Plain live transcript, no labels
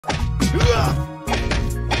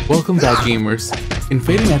Welcome back, gamers. In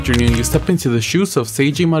Fading Afternoon, you step into the shoes of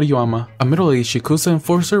Seiji Maruyama, a middle-aged Yakuza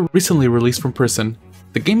enforcer recently released from prison.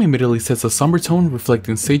 The game immediately sets a somber tone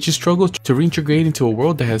reflecting Seiji's struggle to reintegrate into a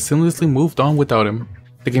world that has seamlessly moved on without him.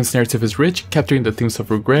 The game's narrative is rich, capturing the themes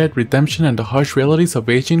of regret, redemption, and the harsh realities of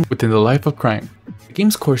aging within the life of crime. The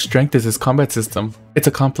game's core strength is its combat system. It's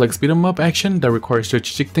a complex beat-em-up action that requires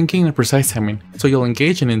strategic thinking and precise timing, so you'll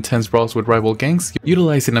engage in intense brawls with rival gangs,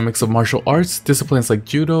 utilizing a mix of martial arts, disciplines like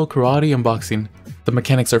judo, karate, and boxing. The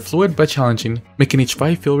mechanics are fluid but challenging, making each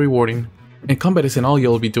fight feel rewarding. And combat isn't all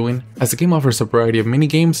you'll be doing, as the game offers a variety of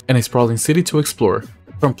mini-games and a sprawling city to explore.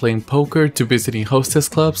 From playing poker to visiting hostess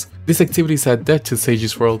clubs, these activities add depth to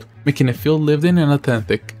Seiji's world, making it feel lived in and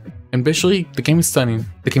authentic. And visually, the game is stunning.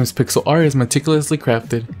 The game's pixel art is meticulously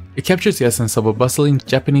crafted. It captures the essence of a bustling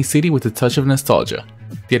Japanese city with a touch of nostalgia.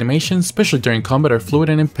 The animations, especially during combat, are fluid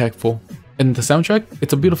and impactful. And the soundtrack?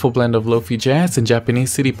 It's a beautiful blend of lo-fi jazz and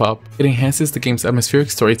Japanese city pop. It enhances the game's atmospheric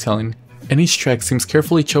storytelling, and each track seems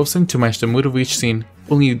carefully chosen to match the mood of each scene,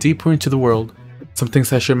 pulling you deeper into the world. Some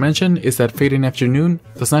things I should mention is that Fading Afternoon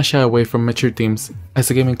does not shy away from mature themes, as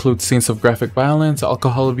the game includes scenes of graphic violence,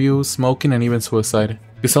 alcohol abuse, smoking, and even suicide.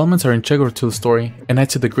 These elements are integral to the story and add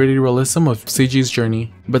to the gritty realism of Seiji's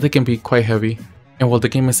journey, but they can be quite heavy. And while the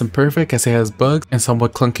game isn't perfect as it has bugs and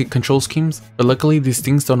somewhat clunky control schemes, but luckily these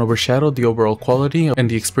things don't overshadow the overall quality and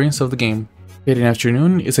the experience of the game. Fading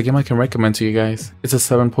Afternoon is a game I can recommend to you guys. It's a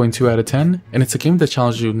 7.2 out of 10, and it's a game that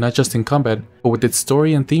challenges you not just in combat, but with its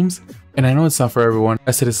story and themes. And I know it's not for everyone,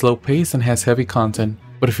 as it is slow paced and has heavy content,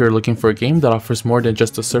 but if you're looking for a game that offers more than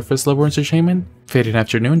just a surface level entertainment, Fading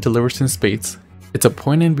Afternoon delivers in spades. It's a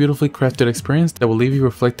poignant, beautifully crafted experience that will leave you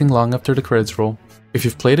reflecting long after the credits roll. If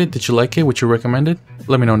you've played it, did you like it? Would you recommend it?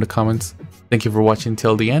 Let me know in the comments. Thank you for watching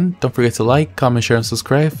till the end. Don't forget to like, comment, share, and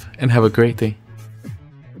subscribe, and have a great day.